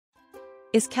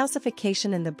Is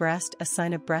calcification in the breast a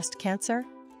sign of breast cancer?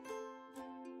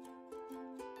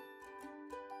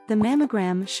 The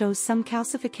mammogram shows some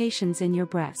calcifications in your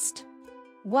breast.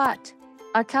 What?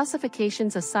 Are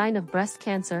calcifications a sign of breast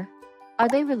cancer? Are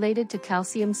they related to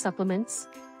calcium supplements?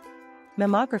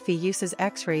 Mammography uses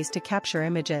X-rays to capture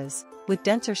images, with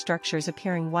denser structures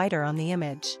appearing whiter on the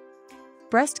image.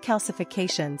 Breast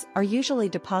calcifications are usually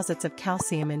deposits of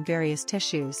calcium in various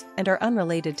tissues and are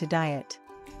unrelated to diet.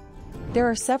 There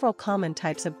are several common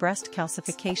types of breast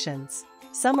calcifications.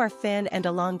 Some are thin and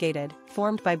elongated,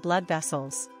 formed by blood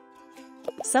vessels.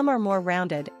 Some are more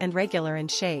rounded and regular in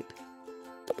shape.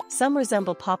 Some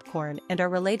resemble popcorn and are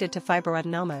related to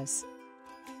fibroadenomas.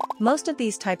 Most of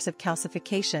these types of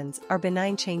calcifications are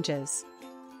benign changes.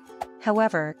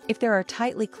 However, if there are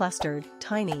tightly clustered,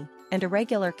 tiny, and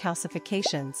irregular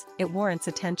calcifications, it warrants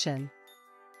attention.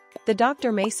 The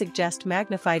doctor may suggest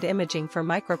magnified imaging for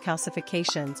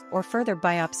microcalcifications or further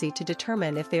biopsy to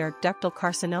determine if they are ductal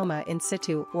carcinoma in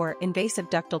situ or invasive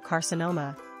ductal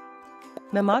carcinoma.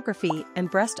 Mammography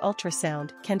and breast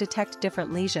ultrasound can detect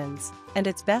different lesions, and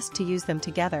it's best to use them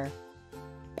together.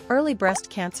 Early breast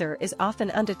cancer is often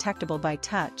undetectable by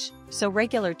touch, so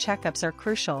regular checkups are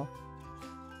crucial.